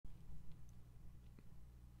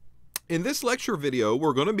In this lecture video,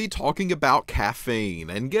 we're going to be talking about caffeine,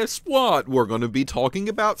 and guess what? We're going to be talking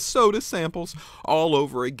about soda samples all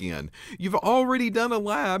over again. You've already done a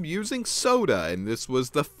lab using soda, and this was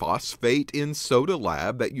the phosphate in soda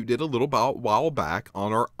lab that you did a little while back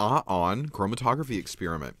on our ion chromatography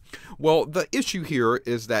experiment. Well, the issue here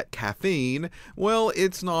is that caffeine, well,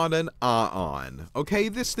 it's not an ion, okay?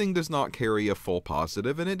 This thing does not carry a full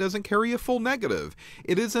positive, and it doesn't carry a full negative.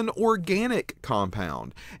 It is an organic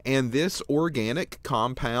compound, and this organic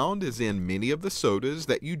compound is in many of the sodas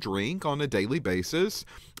that you drink on a daily basis.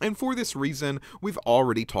 And for this reason, we've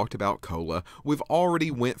already talked about cola. We've already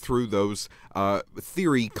went through those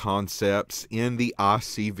theory concepts in the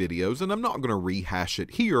IC videos, and I'm not going to rehash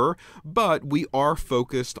it here, but we are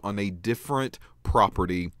focused on a different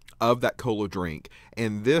property of that cola drink,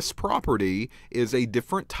 and this property is a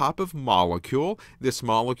different type of molecule. This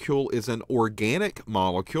molecule is an organic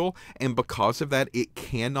molecule, and because of that, it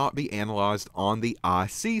cannot be analyzed on the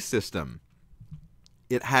IC system.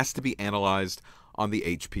 It has to be analyzed on the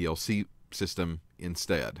HPLC system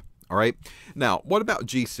instead. All right, now what about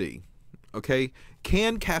GC? Okay,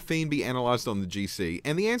 can caffeine be analyzed on the GC?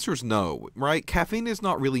 And the answer is no, right? Caffeine is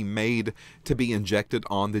not really made to be injected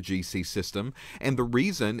on the GC system, and the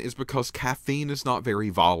reason is because caffeine is not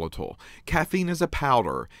very volatile. Caffeine is a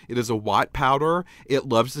powder. It is a white powder. It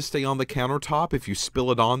loves to stay on the countertop if you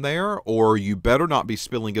spill it on there, or you better not be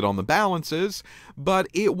spilling it on the balances, but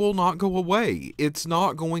it will not go away. It's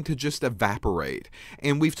not going to just evaporate.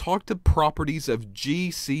 And we've talked the properties of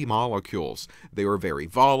GC molecules. They are very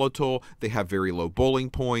volatile. They have very low boiling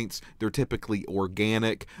points. They're typically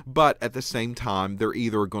organic, but at the same time, they're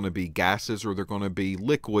either going to be gases or they're going to be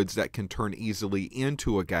liquids that can turn easily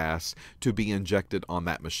into a gas to be injected on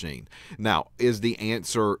that machine. Now, is the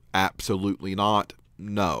answer absolutely not?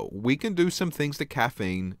 No. We can do some things to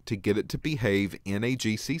caffeine to get it to behave in a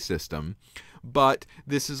GC system, but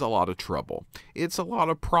this is a lot of trouble. It's a lot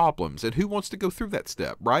of problems, and who wants to go through that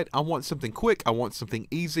step, right? I want something quick, I want something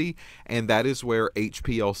easy, and that is where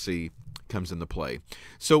HPLC comes into play.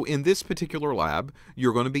 So in this particular lab,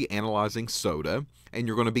 you're going to be analyzing soda, and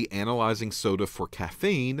you're going to be analyzing soda for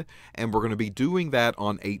caffeine, and we're going to be doing that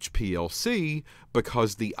on HPLC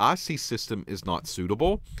because the IC system is not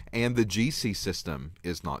suitable and the GC system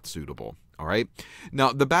is not suitable. All right.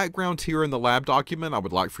 Now, the background here in the lab document, I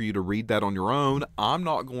would like for you to read that on your own. I'm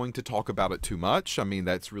not going to talk about it too much. I mean,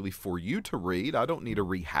 that's really for you to read. I don't need to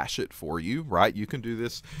rehash it for you, right? You can do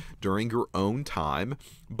this during your own time,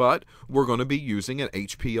 but we're going to be using an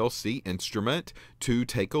HPLC instrument to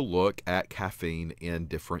take a look at caffeine in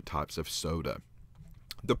different types of soda.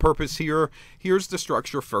 The purpose here's the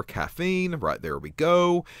structure for caffeine, right there we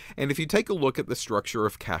go. And if you take a look at the structure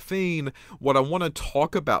of caffeine, what I want to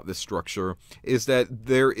talk about this structure is that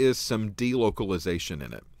there is some delocalization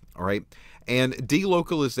in it, all right? And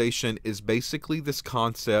delocalization is basically this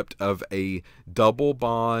concept of a double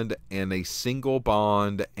bond and a single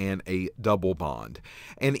bond and a double bond.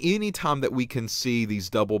 And anytime that we can see these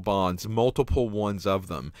double bonds, multiple ones of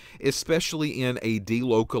them, especially in a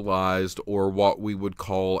delocalized or what we would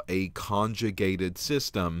call a conjugated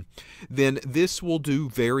system, then this will do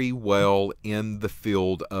very well in the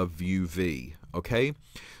field of UV. Okay,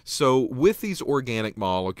 so with these organic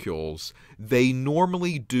molecules, they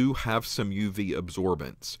normally do have some UV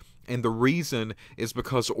absorbance. And the reason is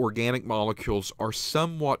because organic molecules are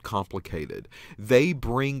somewhat complicated. They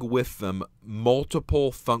bring with them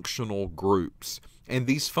multiple functional groups. And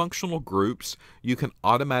these functional groups, you can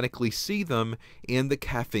automatically see them in the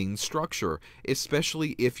caffeine structure,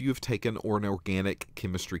 especially if you've taken an organic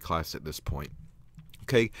chemistry class at this point.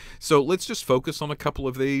 Okay, so let's just focus on a couple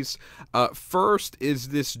of these. First is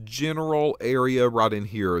this general area right in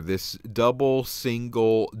here, this double,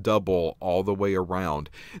 single, double all the way around.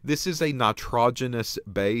 This is a nitrogenous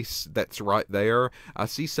base that's right there. I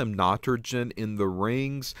see some nitrogen in the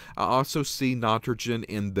rings. I also see nitrogen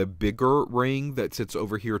in the bigger ring that sits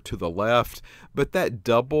over here to the left. But that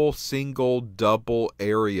double, single, double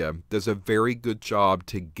area does a very good job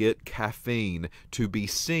to get caffeine to be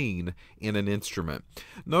seen in an instrument.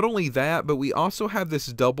 Not only that, but we also have this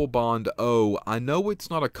double bond O. I know it's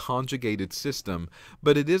not a conjugated system,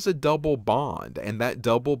 but it is a double bond, and that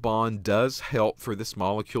double bond does help for this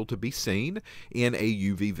molecule to be seen in a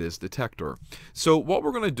UV vis detector. So what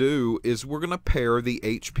we're going to do is we're going to pair the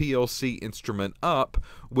HPLC instrument up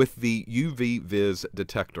with the UV vis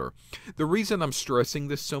detector. The reason I'm stressing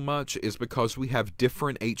this so much is because we have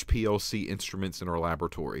different HPLC instruments in our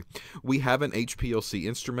laboratory. We have an HPLC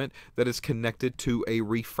instrument that is connected to a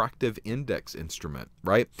refractive index instrument,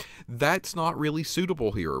 right? That's not really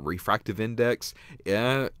suitable here. Refractive index,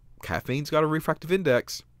 caffeine's got a refractive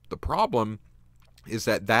index. The problem is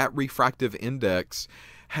that that refractive index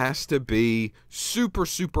has to be super,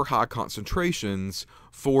 super high concentrations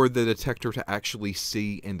for the detector to actually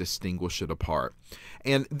see and distinguish it apart.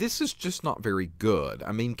 And this is just not very good.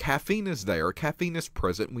 I mean, caffeine is there, caffeine is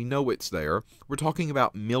present, we know it's there. We're talking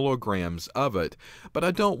about milligrams of it, but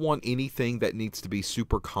I don't want anything that needs to be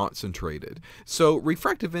super concentrated. So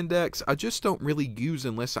refractive index, I just don't really use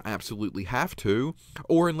unless I absolutely have to,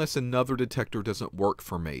 or unless another detector doesn't work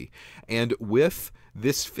for me. And with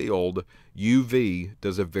this field, UV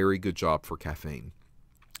does a very good job for caffeine.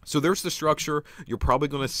 So there's the structure. You're probably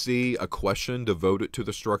going to see a question devoted to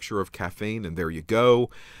the structure of caffeine, and there you go.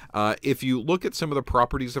 If you look at some of the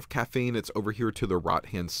properties of caffeine, it's over here to the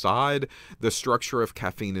right-hand side. The structure of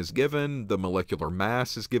caffeine is given. The molecular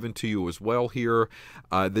mass is given to you as well here.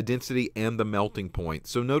 The density and the melting point.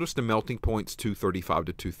 So notice the melting point's 235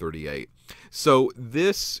 to 238. So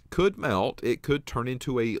this could melt. It could turn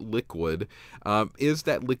into a liquid. Is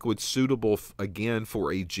that liquid suitable, again,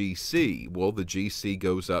 for a GC? Well, the GC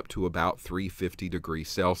goes up to about 350 degrees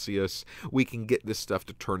Celsius. We can get this stuff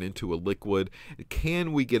to turn into a liquid.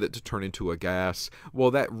 Can we get it to turn into a gas?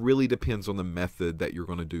 Well, that really depends on the method that you're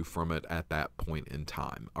going to do from it at that point in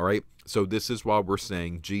time. All right. So this is why we're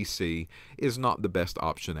saying GC is not the best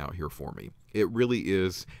option out here for me. It really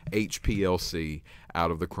is HPLC out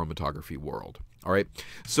of the chromatography world. All right,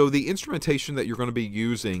 so the instrumentation that you're going to be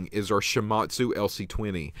using is our Shimadzu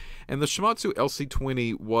LC20. And the Shimadzu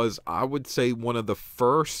LC20 was, I would say, one of the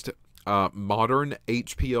first modern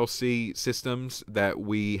HPLC systems that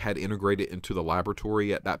we had integrated into the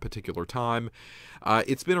laboratory at that particular time.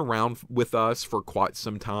 It's been around with us for quite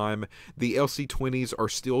some time. The LC20s are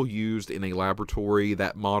still used in a laboratory.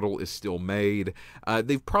 That model is still made.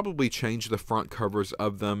 They've probably changed the front covers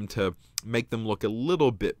of them to make them look a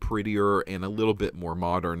little bit prettier and a little bit more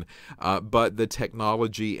modern, but the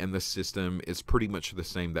technology and the system is pretty much the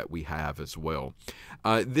same that we have as well.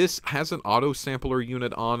 This has an auto sampler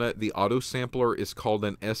unit on it. The auto sampler is called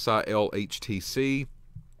an SIL-HTC.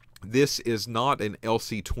 This is not an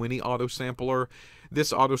LC20 auto sampler.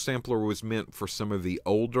 This auto sampler was meant for some of the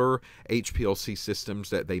older HPLC systems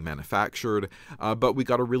that they manufactured, but we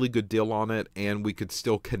got a really good deal on it, and we could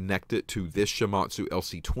still connect it to this Shimadzu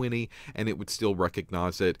LC20, and it would still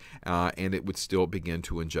recognize it, and it would still begin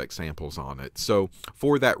to inject samples on it. So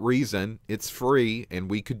for that reason, it's free, and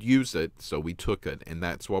we could use it, so we took it, and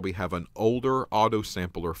that's why we have an older auto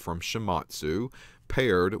sampler from Shimadzu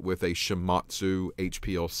paired with a Shimadzu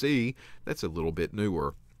HPLC that's a little bit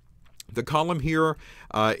newer. The column here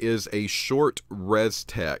is a short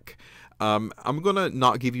ResTech. I'm going to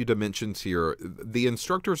not give you dimensions here. The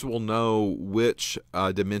instructors will know which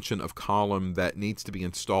dimension of column that needs to be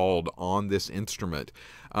installed on this instrument.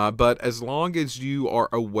 But as long as you are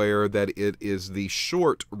aware that it is the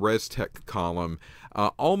short ResTech column,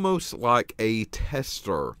 almost like a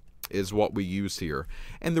tester is what we use here.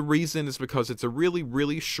 And the reason is because it's a really,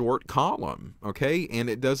 really short column, okay? And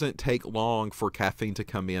it doesn't take long for caffeine to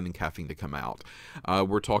come in and caffeine to come out.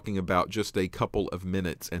 We're talking about just a couple of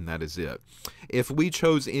minutes, and that is it. If we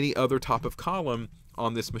chose any other type of column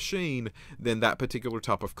on this machine, then that particular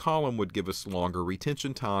type of column would give us longer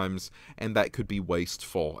retention times, and that could be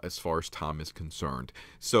wasteful as far as time is concerned.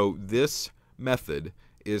 So this method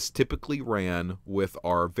is typically ran with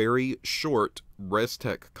our very short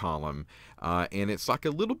ResTech column, and it's like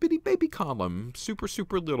a little bitty baby column, super,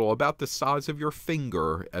 super little, about the size of your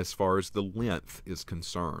finger as far as the length is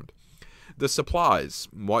concerned. The supplies,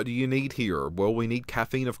 what do you need here? Well, we need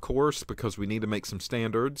caffeine, of course, because we need to make some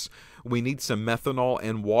standards. We need some methanol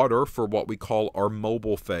and water for what we call our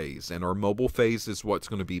mobile phase, and our mobile phase is what's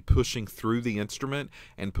going to be pushing through the instrument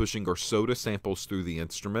and pushing our soda samples through the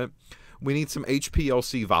instrument. We need some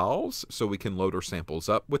HPLC vials so we can load our samples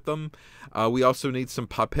up with them. We also need some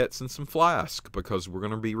pipettes and some flask because we're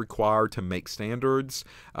going to be required to make standards,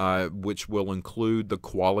 which will include the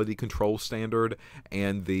quality control standard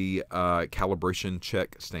and the calibration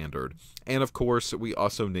check standard. And of course, we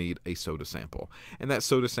also need a soda sample. And that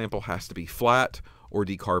soda sample has to be flat or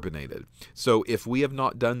decarbonated. So if we have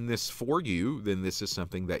not done this for you, then this is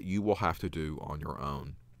something that you will have to do on your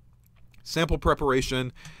own. Sample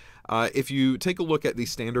preparation. If you take a look at the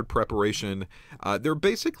standard preparation, they're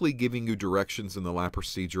basically giving you directions in the lab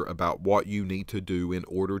procedure about what you need to do in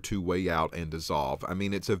order to weigh out and dissolve. I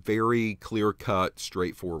mean, it's a very clear-cut,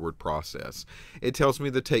 straightforward process. It tells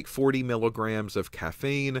me to take 40 milligrams of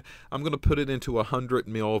caffeine. I'm going to put it into a 100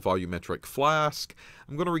 ml volumetric flask.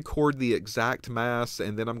 I'm going to record the exact mass,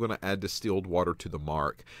 and then I'm going to add distilled water to the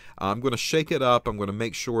mark. I'm going to shake it up. I'm going to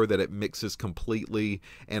make sure that it mixes completely,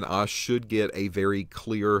 and I should get a very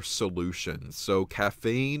clear, solutions. So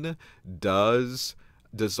caffeine does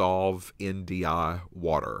dissolve in DI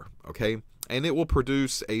water, okay? And it will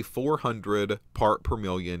produce a 400 part per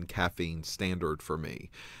million caffeine standard for me.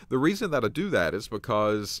 The reason that I do that is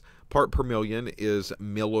because part per million is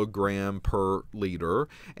milligram per liter,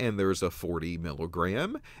 and there's a 40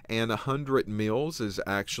 milligram, and 100 mils is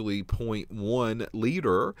actually 0.1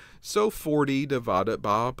 liter, so 40 divided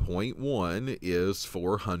by 0.1 is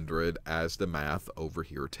 400, as the math over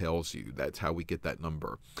here tells you. That's how we get that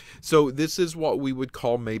number. So this is what we would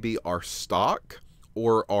call maybe our stock,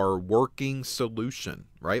 or our working solution,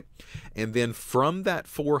 right? And then from that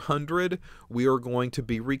 400, we are going to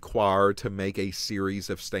be required to make a series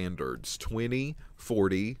of standards: 20,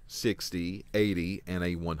 40, 60, 80, and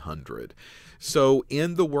a 100. So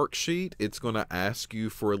in the worksheet, it's going to ask you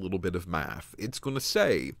for a little bit of math. It's going to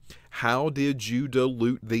say, how did you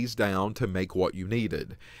dilute these down to make what you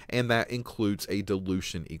needed? And that includes a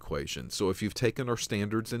dilution equation. So if you've taken our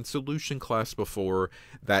standards and solution class before,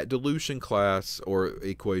 that dilution class or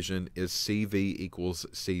equation is CV equals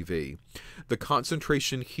CV. The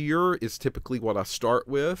concentration here is typically what I start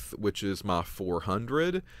with, which is my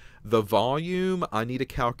 400. The volume I need to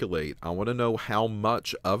calculate. I want to know how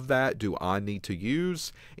much of that do I need to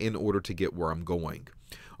use in order to get where I'm going.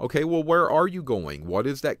 Okay, well, where are you going? What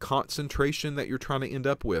is that concentration that you're trying to end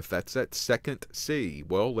up with? That's that second C.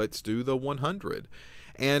 Well, let's do the 100.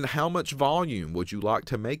 And how much volume would you like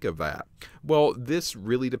to make of that? Well, this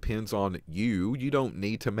really depends on you. You don't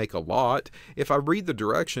need to make a lot. If I read the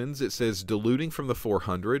directions, it says diluting from the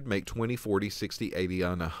 400, make 20, 40, 60, 80,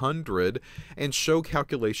 and 100, and show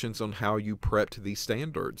calculations on how you prepped these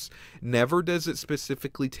standards. Never does it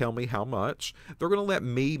specifically tell me how much. They're going to let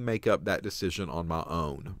me make up that decision on my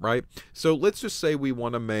own, right? So let's just say we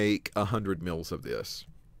want to make 100 mils of this.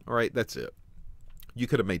 All right, that's it. You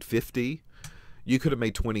could have made 50. You could have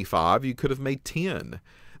made 25, you could have made 10.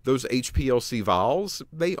 Those HPLC vials,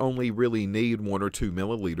 they only really need 1 or 2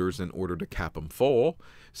 milliliters in order to cap them full,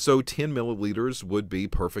 so 10 milliliters would be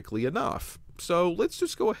perfectly enough. So let's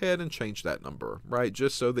just go ahead and change that number, right,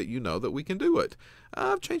 just so that you know that we can do it.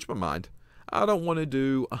 I've changed my mind. I don't want to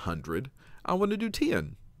do 100, I want to do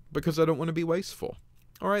 10, because I don't want to be wasteful.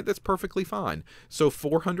 All right, that's perfectly fine. So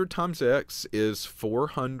 400 times x is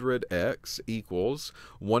 400x equals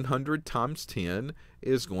 100 times 10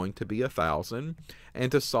 is going to be 1,000.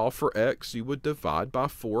 And to solve for x, you would divide by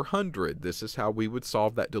 400. This is how we would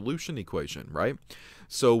solve that dilution equation, right?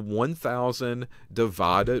 So 1,000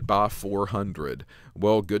 divided by 400.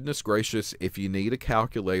 Well, goodness gracious, if you need a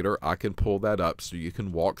calculator, I can pull that up so you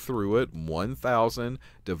can walk through it. 1,000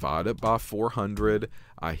 divided by 400.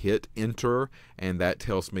 I hit enter, and that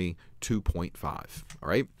tells me 2.5. All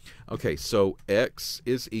right. Okay, so x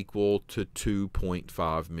is equal to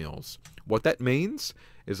 2.5 mils. What that means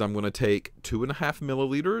is I'm going to take 2.5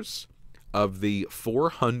 milliliters of the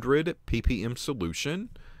 400 ppm solution,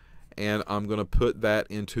 and I'm going to put that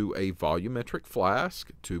into a volumetric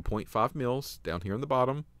flask, 2.5 mils down here on the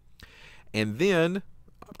bottom. And then,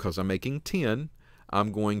 because I'm making 10,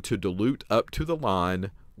 I'm going to dilute up to the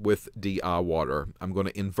line with DI water. I'm going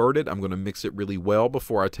to invert it. I'm going to mix it really well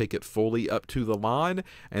before I take it fully up to the line,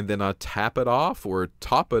 and then I tap it off or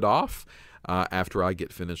top it off after I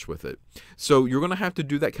get finished with it. So you're going to have to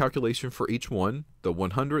do that calculation for each one: the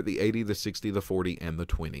 100, the 80, the 60, the 40, and the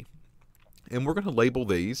 20. And we're going to label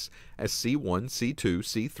these as C1, C2,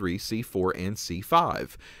 C3, C4, and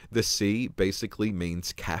C5. The C basically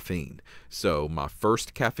means caffeine. So my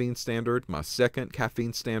first caffeine standard, my second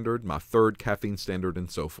caffeine standard, my third caffeine standard,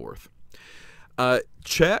 and so forth.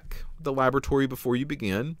 Check the laboratory before you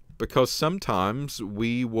begin, because sometimes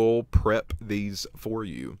we will prep these for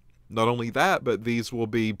you. Not only that, but these will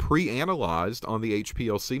be pre-analyzed on the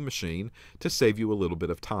HPLC machine to save you a little bit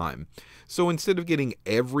of time. So instead of getting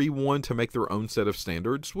everyone to make their own set of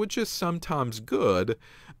standards, which is sometimes good,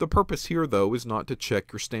 the purpose here, though, is not to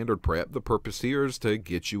check your standard prep. The purpose here is to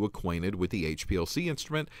get you acquainted with the HPLC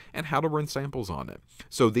instrument and how to run samples on it.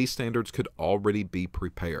 So these standards could already be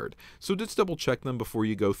prepared. So just double check them before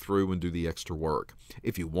you go through and do the extra work.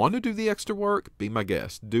 If you want to do the extra work, be my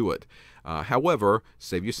guest. Do it. However,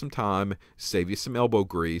 save you some time, save you some elbow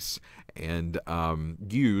grease, and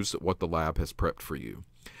use what the lab has prepped for you.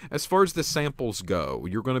 As far as the samples go,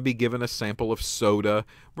 you're going to be given a sample of soda.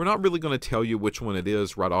 We're not really going to tell you which one it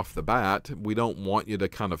is right off the bat. We don't want you to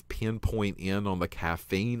kind of pinpoint in on the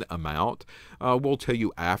caffeine amount. We'll tell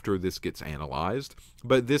you after this gets analyzed.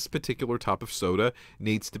 But this particular type of soda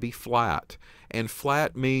needs to be flat. And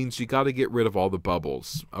flat means you got to get rid of all the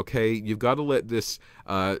bubbles. Okay, you've got to let this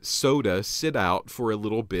soda sit out for a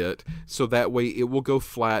little bit, so that way it will go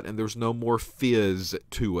flat and there's no more fizz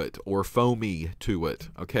to it or foamy to it,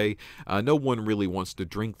 okay? No one really wants to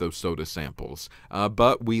drink those soda samples,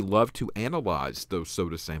 but we love to analyze those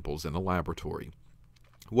soda samples in a laboratory.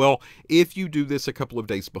 Well, if you do this a couple of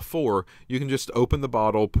days before, you can just open the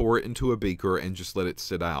bottle, pour it into a beaker, and just let it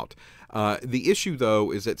sit out. The issue,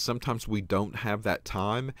 though, is that sometimes we don't have that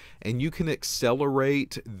time, and you can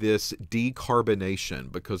accelerate this decarbonation,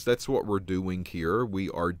 because that's what we're doing here. We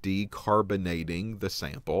are decarbonating the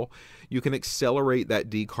sample. You can accelerate that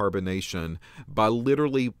decarbonation by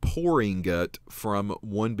literally pouring it from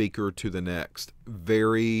one beaker to the next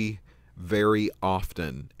very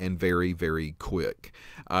often and very quick.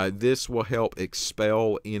 This will help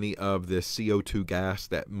expel any of the CO2 gas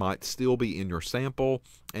that might still be in your sample,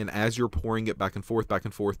 and as you're pouring it back and forth,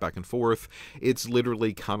 it's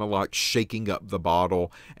literally kind of like shaking up the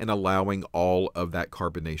bottle and allowing all of that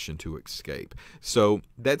carbonation to escape. So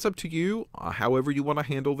that's up to you, however you want to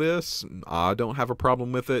handle this. I don't have a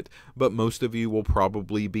problem with it, but most of you will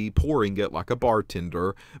probably be pouring it like a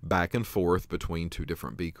bartender back and forth between two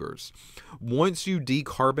different beakers. Once you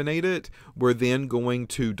decarbonate it, we're then going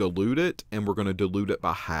to dilute it, and we're going to dilute it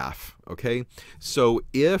by half. Okay, so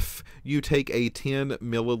if you take a 10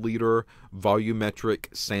 milliliter volumetric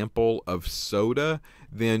sample of soda,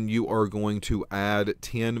 then you are going to add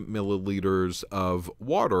 10 milliliters of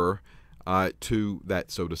water to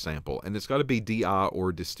that soda sample, and it's got to be DI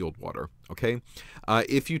or distilled water. Okay,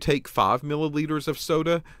 if you take 5 milliliters of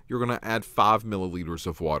soda, you're going to add 5 milliliters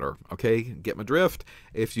of water. Okay, get my drift?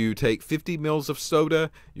 If you take 50 mils of soda,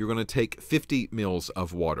 you're going to take 50 mils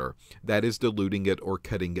of water. That is diluting it or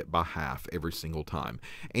cutting it by half every single time.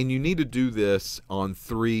 And you need to do this on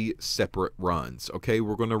 3 separate runs. Okay,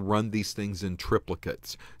 we're going to run these things in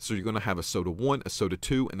triplicates. So you're going to have a soda 1, a soda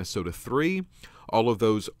 2, and a soda 3. All of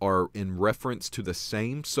those are in reference to the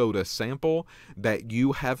same soda sample that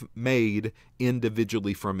you have made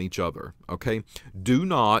individually from each other, okay? Do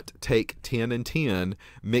not take 10 and 10,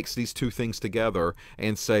 mix these two things together,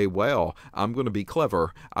 and say, well, I'm going to be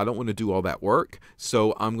clever. I don't want to do all that work,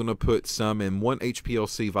 so I'm going to put some in one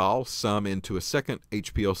HPLC vial, some into a second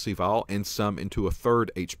HPLC vial, and some into a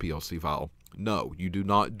third HPLC vial. No, you do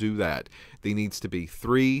not do that. There needs to be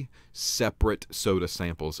 3 separate soda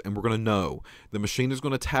samples, and we're going to know. The machine is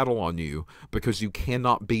going to tattle on you because you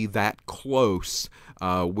cannot be that close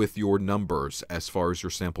with your numbers as far as your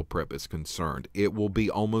sample prep is concerned. It will be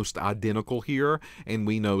almost identical here, and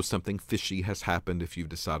we know something fishy has happened if you've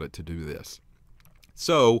decided to do this.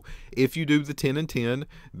 So if you do the 10 and 10,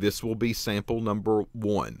 this will be sample number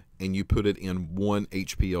 1, and you put it in one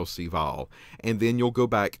HPLC vial. And then you'll go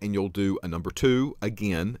back and you'll do a number 2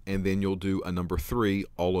 again, and then you'll do a number 3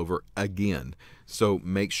 all over again. So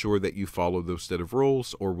make sure that you follow those set of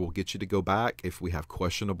rules, or we'll get you to go back if we have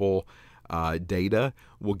questionable data.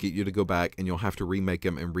 We'll get you to go back, and you'll have to remake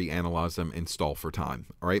them and reanalyze them and stall for time.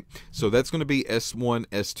 All right, so that's going to be S1,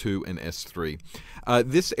 S2, and S3.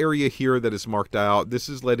 This area here that is marked out, this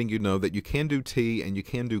is letting you know that you can do tea and you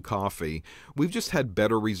can do coffee. We've just had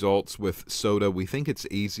better results with soda. We think it's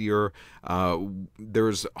easier.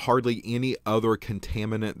 There's hardly any other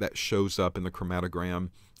contaminant that shows up in the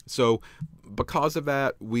chromatogram. So because of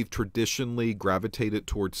that, we've traditionally gravitated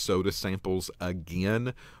towards soda samples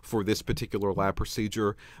again for this particular lab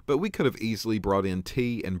procedure, but we could have easily brought in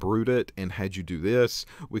tea and brewed it and had you do this.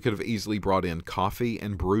 We could have easily brought in coffee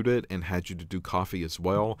and brewed it and had you to do coffee as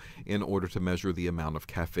well in order to measure the amount of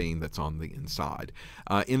caffeine that's on the inside.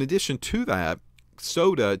 In addition to that,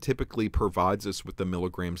 soda typically provides us with the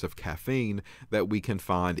milligrams of caffeine that we can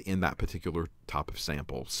find in that particular type of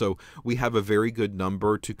sample. So we have a very good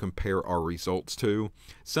number to compare our results to.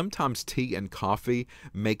 Sometimes tea and coffee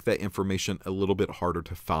make that information a little bit harder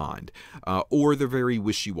to find, or they're very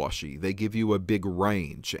wishy-washy. They give you a big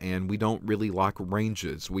range, and we don't really like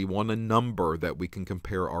ranges. We want a number that we can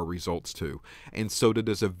compare our results to, and soda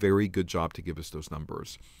does a very good job to give us those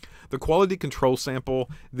numbers. The quality control sample,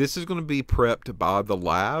 this is going to be prepped by the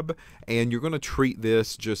lab, and you're going to treat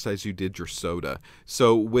this just as you did your soda.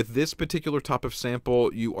 So with this particular type of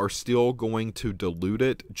sample, you are still going to dilute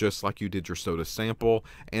it just like you did your soda sample.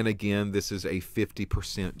 And again, this is a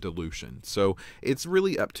 50% dilution. So it's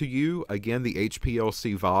really up to you. Again, the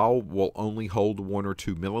HPLC vial will only hold 1 or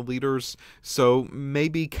 2 milliliters. So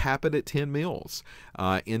maybe cap it at 10 mils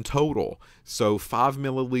in total. So 5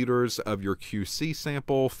 milliliters of your QC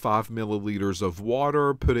sample, 5 milliliters of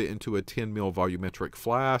water, put it into a 10 ml volumetric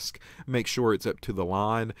flask, make sure it's up to the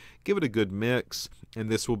line, give it a good mix, and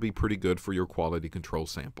this will be pretty good for your quality control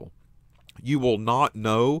sample. You will not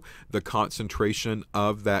know the concentration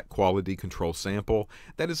of that quality control sample.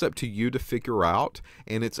 That is up to you to figure out,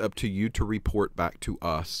 and it's up to you to report back to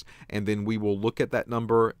us. And then we will look at that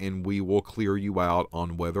number and we will clear you out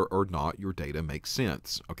on whether or not your data makes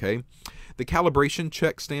sense, okay? The calibration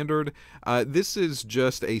check standard, this is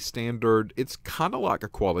just a standard. It's kind of like a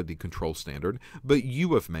quality control standard, but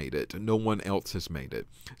you have made it. No one else has made it.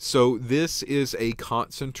 So this is a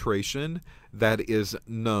concentration that is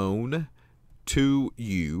known to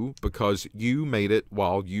you because you made it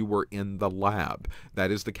while you were in the lab.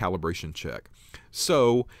 That is the calibration check.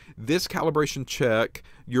 So this calibration check,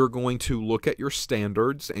 you're going to look at your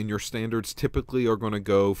standards, and your standards typically are going to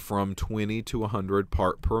go from 20 to 100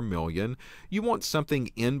 part per million. You want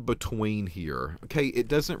something in between here. Okay, it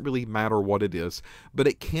doesn't really matter what it is, but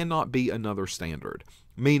it cannot be another standard.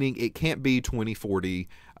 Meaning it can't be 20, 40,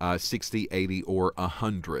 60, 80, or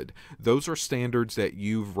 100. Those are standards that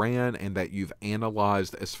you've ran and that you've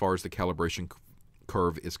analyzed as far as the calibration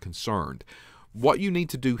curve is concerned. What you need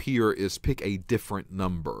to do here is pick a different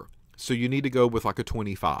number. So you need to go with like a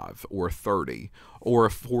 25 or a 30 or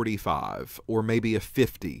a 45 or maybe a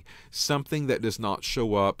 50, something that does not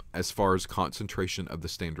show up as far as concentration of the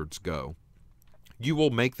standards go. You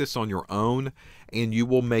will make this on your own, and you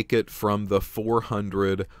will make it from the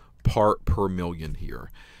 400 part per million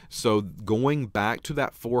here. So going back to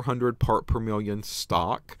that 400 part per million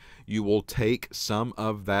stock, you will take some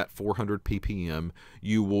of that 400 ppm.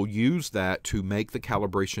 You will use that to make the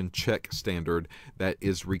calibration check standard that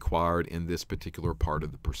is required in this particular part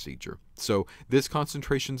of the procedure. So this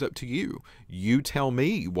concentration's up to you. You tell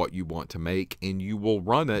me what you want to make, and you will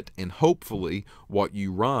run it, and hopefully what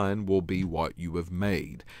you run will be what you have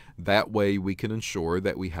made. That way we can ensure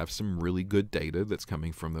that we have some really good data that's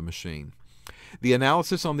coming from the machine. The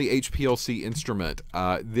analysis on the HPLC instrument,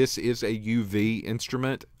 this is a UV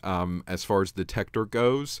instrument as far as the detector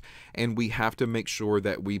goes, and we have to make sure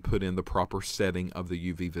that we put in the proper setting of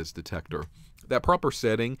the UV vis detector. That proper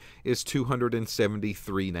setting is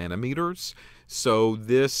 273 nanometers. So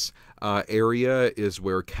this area is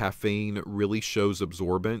where caffeine really shows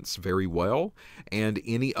absorbance very well, and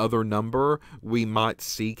any other number we might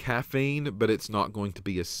see caffeine, but it's not going to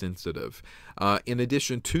be as sensitive. In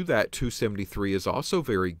addition to that, 273 is also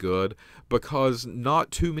very good because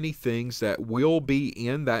not too many things that will be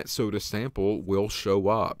in that soda sample will show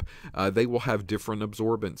up. They will have different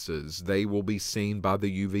absorbances. They will be seen by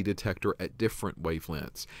the UV detector at different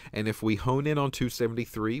wavelengths. And if we hone in on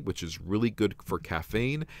 273, which is really good for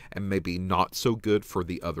caffeine and maybe not so good for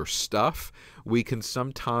the other stuff, we can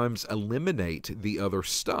sometimes eliminate the other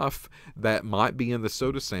stuff that might be in the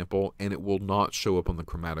soda sample, and it will not show up on the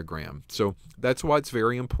chromatogram. So that's why it's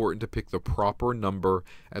very important to pick the proper number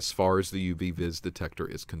as far as the UV vis detector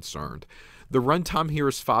is concerned. The runtime here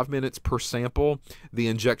is 5 minutes per sample. The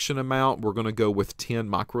injection amount, we're going to go with 10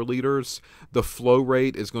 microliters. The flow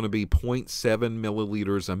rate is going to be 0.7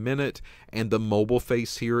 milliliters a minute, and the mobile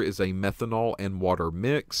phase here is a methanol and water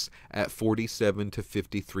mix at 47 to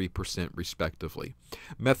 53% respectively.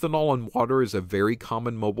 Methanol and water is a very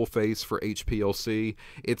common mobile phase for HPLC.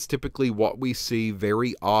 It's typically what we see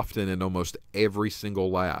very often in almost every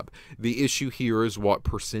single lab. The issue here is what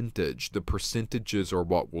percentage. The percentages are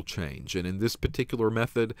what will change, and in this particular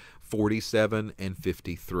method, 47 and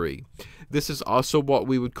 53. This is also what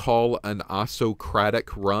we would call an isocratic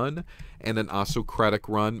run, and an isocratic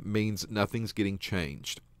run means nothing's getting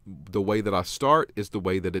changed. The way that I start is the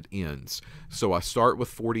way that it ends. So I start with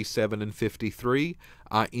 47 and 53,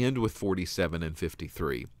 I end with 47 and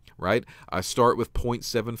 53, right? I start with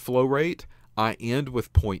 0.7 flow rate, I end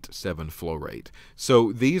with 0.7 flow rate.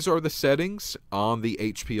 So these are the settings on the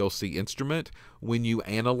HPLC instrument. When you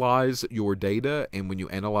analyze your data and when you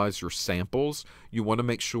analyze your samples, you want to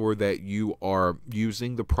make sure that you are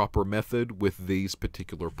using the proper method with these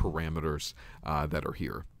particular parameters that are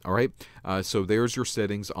here. All right, so there's your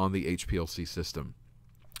settings on the HPLC system.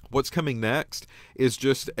 What's coming next is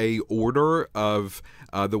just a order of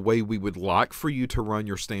the way we would like for you to run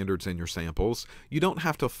your standards and your samples. You don't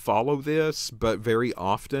have to follow this, but very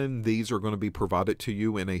often these are going to be provided to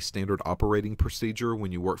you in a standard operating procedure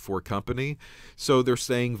when you work for a company. So they're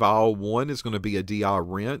saying vial 1 is going to be a DI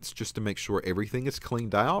rinse just to make sure everything is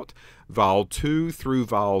cleaned out. Vial 2 through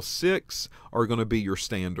vial 6 are going to be your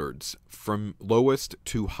standards from lowest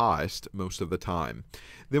to highest most of the time.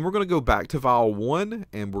 Then we're going to go back to vial 1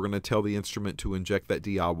 and we're going to tell the instrument to inject that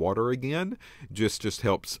DI water again. Just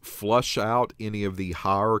helps flush out any of the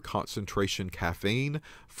higher concentration caffeine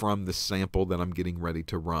from the sample that I'm getting ready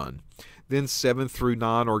to run. Then 7 through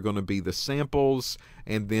 9 are going to be the samples,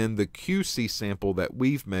 and then the QC sample that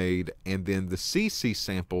we've made, and then the CC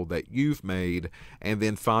sample that you've made, and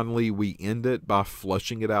then finally we end it by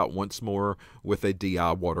flushing it out once more with a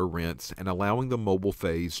DI water rinse and allowing the mobile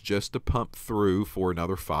phase just to pump through for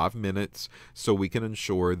another 5 minutes so we can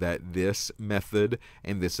ensure that this method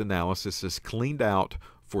and this analysis is cleaned out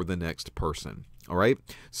for the next person. All right,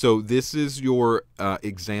 so this is your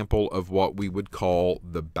example of what we would call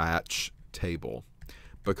the batch table,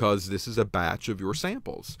 because this is a batch of your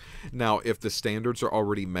samples. Now, if the standards are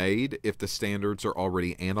already made, if the standards are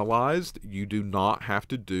already analyzed, you do not have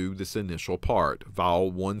to do this initial part.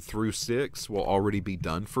 Vial 1 through 6 will already be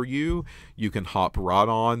done for you. You can hop right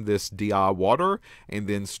on this DI water and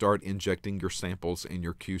then start injecting your samples in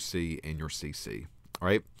your QC and your CC. All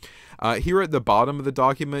right. Here at the bottom of the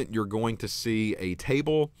document, you're going to see a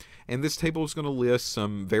table, and this table is going to list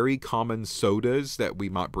some very common sodas that we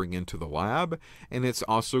might bring into the lab, and it's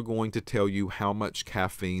also going to tell you how much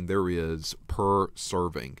caffeine there is per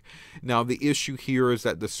serving. Now, the issue here is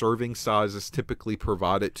that the serving size is typically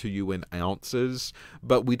provided to you in ounces,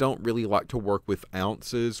 but we don't really like to work with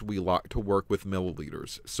ounces. We like to work with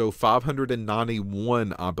milliliters. So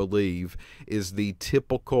 591, I believe, is the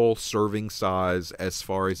typical serving size as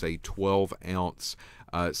far as a 12-ounce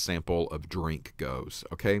sample of drink goes.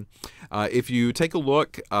 Okay, if you take a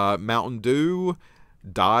look, Mountain Dew,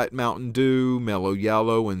 Diet Mountain Dew, Mellow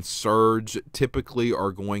Yellow, and Surge typically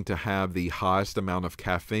are going to have the highest amount of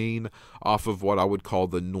caffeine off of what I would call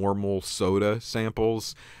the normal soda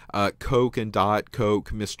samples. Coke and Diet Coke,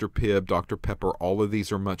 Mr. Pibb, Dr. Pepper, all of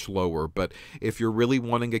these are much lower. But if you're really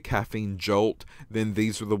wanting a caffeine jolt, then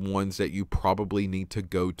these are the ones that you probably need to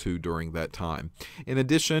go to during that time. In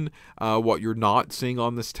addition, what you're not seeing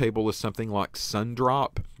on this table is something like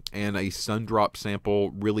Sundrop. And a Sundrop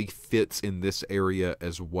sample really fits in this area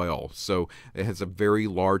as well. So it has a very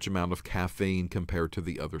large amount of caffeine compared to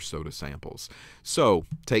the other soda samples. So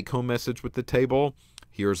take-home message with the table.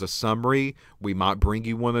 Here's a summary. We might bring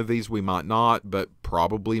you one of these, we might not, but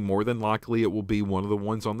probably more than likely it will be one of the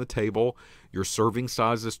ones on the table. Your serving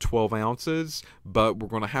size is 12 ounces, but we're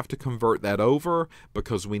going to have to convert that over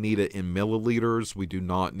because we need it in milliliters. We do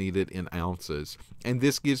not need it in ounces. And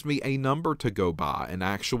this gives me a number to go by, an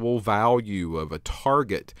actual value of a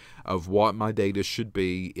target of what my data should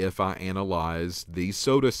be if I analyze these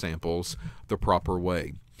soda samples the proper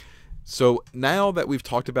way. So now that we've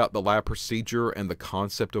talked about the lab procedure and the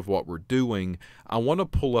concept of what we're doing, I want to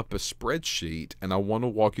pull up a spreadsheet and I want to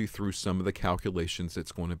walk you through some of the calculations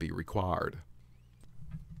that's going to be required.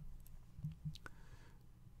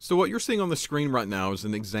 So what you're seeing on the screen right now is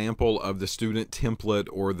an example of the student template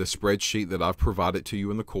or the spreadsheet that I've provided to you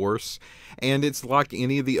in the course. And it's like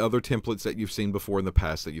any of the other templates that you've seen before in the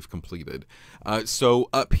past that you've completed. So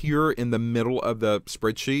up here in the middle of the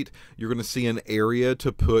spreadsheet, you're going to see an area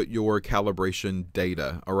to put your calibration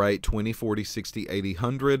data. All right, 20, 40, 60, 80,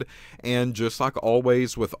 100. And just like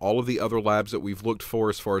always with all of the other labs that we've looked for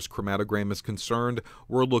as far as chromatogram is concerned,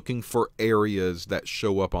 we're looking for areas that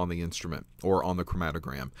show up on the instrument or on the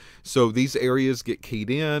chromatogram. So these areas get keyed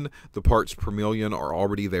in, the parts per million are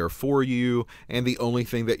already there for you, and the only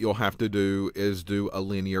thing that you'll have to do is do a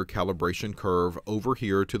linear calibration curve over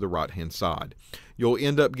here to the right hand side. You'll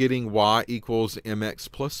end up getting y equals mx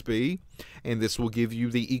plus b, and this will give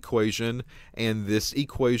you the equation, and this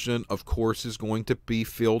equation of course is going to be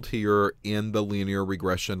filled here in the linear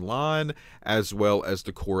regression line as well as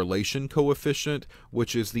the correlation coefficient,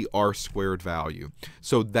 which is the r-squared value.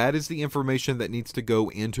 So that is the information that needs to go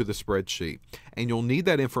into the spreadsheet, and you'll need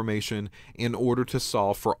that information in order to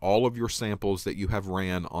solve for all of your samples that you have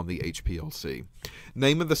ran on the HPLC.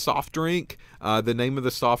 Name of the soft drink, the name of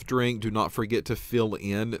the soft drink, do not forget to fill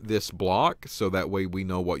in this block so that way we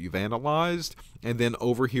know what you've analyzed. And then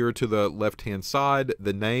over here to the left hand side,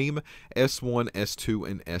 the name, S1, S2,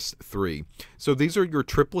 and S3. So these are your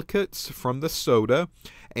triplicates from the soda,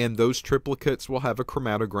 and those triplicates will have a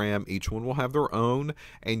chromatogram. Each one will have their own,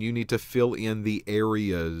 and you need to fill in the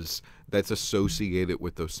areas that's associated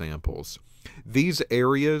with those samples. These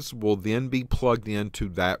areas will then be plugged into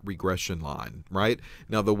that regression line, right?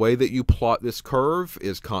 Now, the way that you plot this curve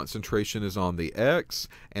is concentration is on the X,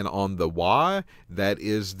 and on the Y, that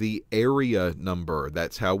is the area number.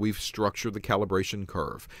 That's how we've structured the calibration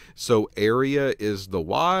curve. So area is the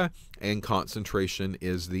Y, and concentration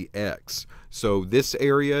is the X. So this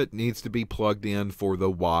area needs to be plugged in for the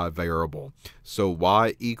Y variable. So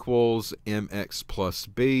Y equals mx plus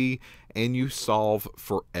b, and you solve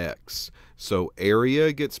for X. So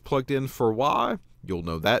area gets plugged in for Y, you'll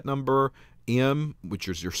know that number. M, which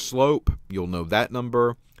is your slope, you'll know that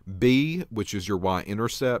number. B, which is your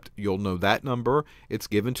y-intercept, you'll know that number. It's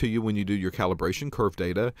given to you when you do your calibration curve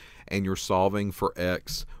data, and you're solving for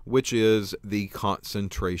X, which is the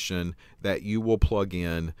concentration that you will plug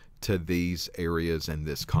in to these areas in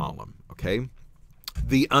this column, okay?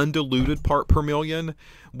 The undiluted part per million,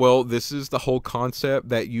 well, this is the whole concept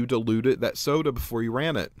that you diluted that soda before you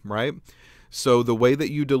ran it, right? So the way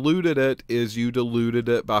that you diluted it is you diluted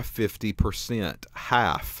it by 50%,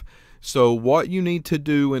 half. So what you need to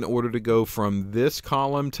do in order to go from this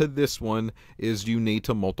column to this one is you need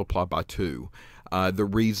to multiply by 2. The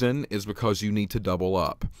reason is because you need to double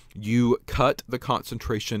up. You cut the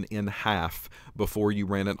concentration in half before you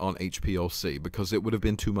ran it on HPLC because it would have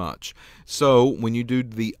been too much. So when you do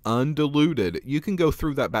the undiluted, you can go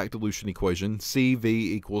through that back dilution equation, CV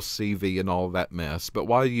equals CV and all of that mess. But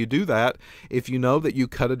while you do that, if you know that you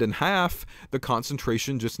cut it in half, the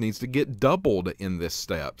concentration just needs to get doubled in this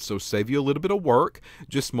step. So save you a little bit of work,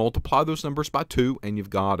 just multiply those numbers by 2 and you've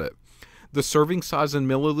got it. The serving size in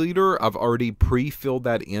milliliter, I've already pre-filled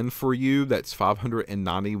that in for you. That's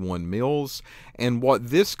 591 mils. And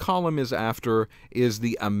what this column is after is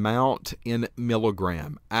the amount in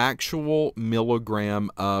milligram, actual milligram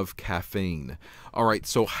of caffeine. All right,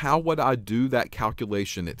 so how would I do that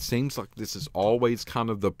calculation? It seems like this is always kind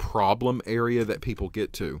of the problem area that people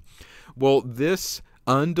get to. Well, this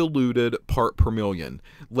undiluted part per million.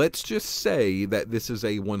 Let's just say that this is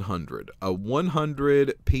a 100. A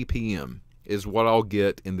 100 ppm is what I'll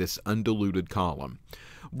get in this undiluted column.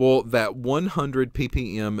 Well, that 100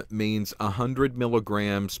 ppm means 100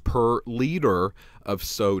 milligrams per liter of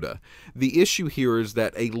soda. The issue here is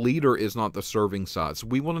that a liter is not the serving size.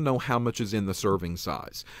 We want to know how much is in the serving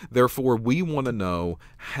size. Therefore, we want to know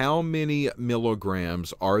how many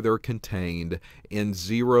milligrams are there contained in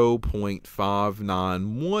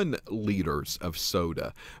 0.591 liters of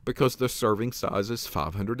soda, because the serving size is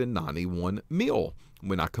 591 mil.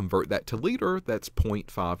 When I convert that to liter, that's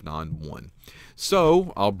 0.591.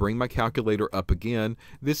 So I'll bring my calculator up again.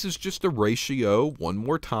 This is just a ratio one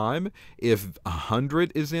more time. If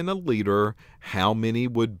 100 is in a liter, how many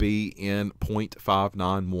would be in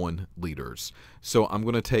 0.591 liters? So I'm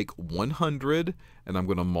going to take 100 and I'm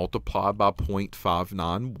going to multiply by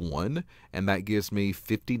 0.591, and that gives me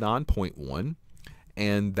 59.1,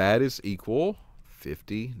 and that is equal,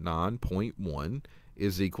 59.1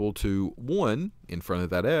 is equal to 1 in front of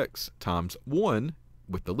that x times 1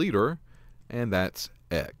 with the liter, and that's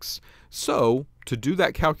x. So to do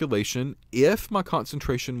that calculation, if my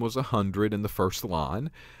concentration was 100 in the first line,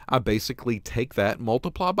 I basically take that,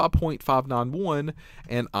 multiply by 0.591,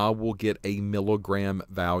 and I will get a milligram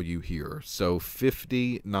value here. So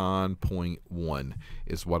 59.1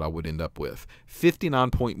 is what I would end up with.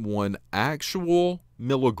 59.1 actual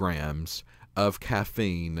milligrams of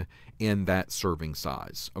caffeine in that serving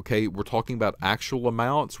size. Okay, we're talking about actual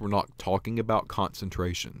amounts. We're not talking about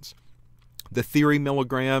concentrations. The theory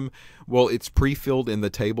milligram, well, it's pre-filled in the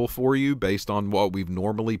table for you based on what we've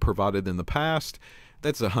normally provided in the past.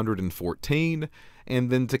 That's 114. And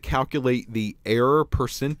then to calculate the error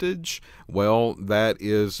percentage, well, that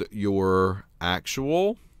is your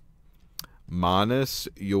actual minus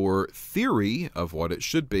your theory of what it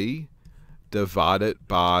should be, divided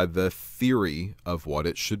by the theory of what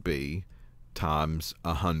it should be, times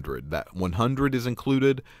 100. That 100 is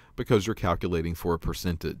included because you're calculating for a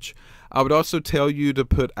percentage. I would also tell you to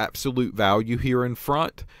put absolute value here in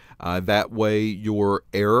front. That way your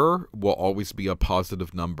error will always be a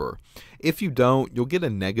positive number. If you don't, you'll get a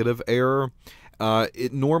negative error.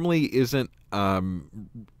 It normally isn't,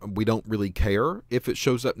 we don't really care if it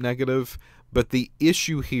shows up negative, but the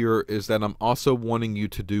issue here is that I'm also wanting you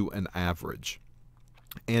to do an average.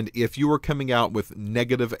 And if you are coming out with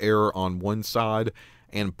negative error on one side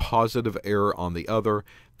and positive error on the other,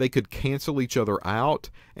 they could cancel each other out,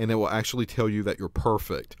 and it will actually tell you that you're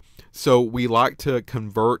perfect. So we like to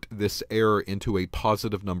convert this error into a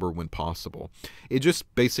positive number when possible. It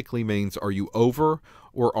just basically means, are you over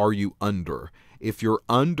or are you under? If you're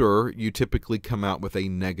under, you typically come out with a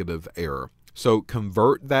negative error. So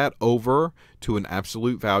convert that over to an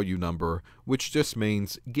absolute value number, which just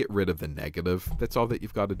means get rid of the negative. That's all that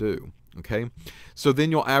you've got to do, okay? So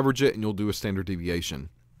then you'll average it and you'll do a standard deviation.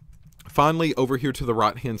 Finally, over here to the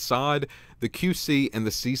right-hand side, the QC and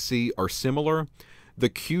the CC are similar. The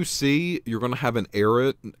QC, you're going to have an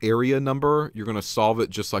area number. You're going to solve it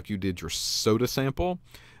just like you did your soda sample.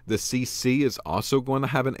 The CC is also going to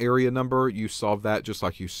have an area number. You solve that just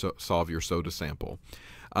like you solve your soda sample.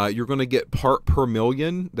 You're going to get part per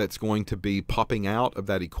million that's going to be popping out of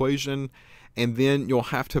that equation. And then you'll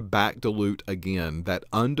have to back dilute again, that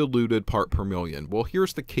undiluted part per million. Well,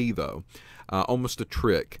 here's the key though, almost a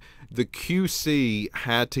trick. The QC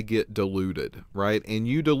had to get diluted, right? And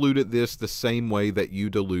you diluted this the same way that you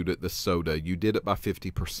diluted the soda. You did it by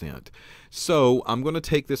 50%. So I'm going to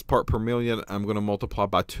take this part per million, I'm going to multiply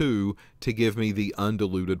by 2 to give me the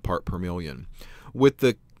undiluted part per million. With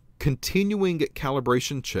the continuing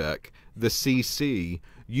calibration check, the CC,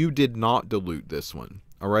 you did not dilute this one.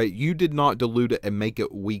 All right, you did not dilute it and make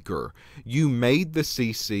it weaker. You made the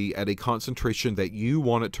CC at a concentration that you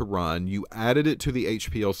want it to run. You added it to the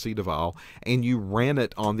HPLC device and you ran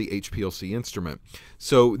it on the HPLC instrument.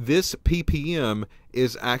 So this ppm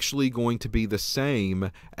is actually going to be the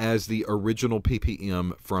same as the original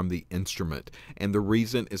ppm from the instrument. And the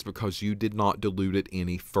reason is because you did not dilute it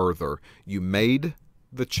any further. You made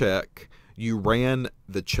the check, you ran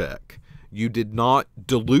the check. You did not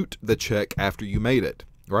dilute the check after you made it.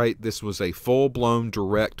 Right? This was a full-blown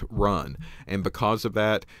direct run, and because of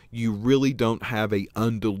that, you really don't have a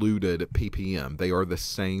undiluted ppm. They are the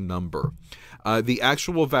same number. The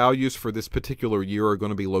actual values for this particular year are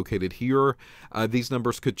going to be located here. These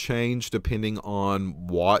numbers could change depending on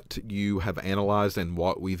what you have analyzed and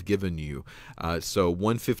what we've given you. So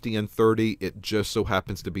 150 and 30, it just so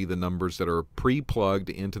happens to be the numbers that are pre-plugged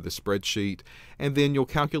into the spreadsheet, and then you'll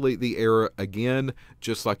calculate the error again,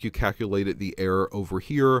 just like you calculated the error over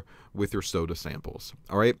here with your soda samples.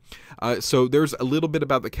 All right, so there's a little bit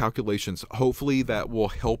about the calculations. Hopefully that will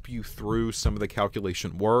help you through some of the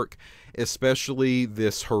calculation work, especially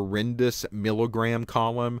this horrendous milligram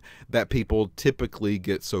column that people typically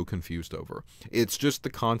get so confused over. It's just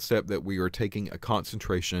the concept that we are taking a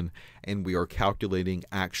concentration and we are calculating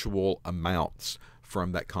actual amounts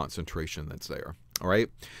from that concentration that's there. All right,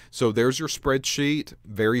 so there's your spreadsheet,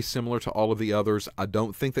 very similar to all of the others. I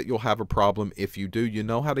don't think that you'll have a problem. If you do, you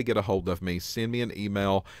know how to get a hold of me. Send me an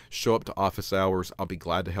email, show up to office hours. I'll be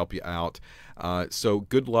glad to help you out. So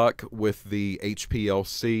good luck with the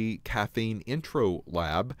HPLC caffeine intro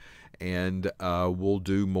lab, and we'll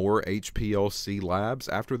do more HPLC labs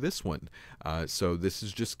after this one. So this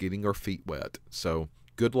is just getting our feet wet. So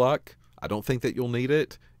good luck. I don't think that you'll need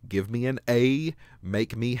it. Give me an A,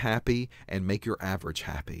 make me happy, and make your average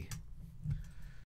happy.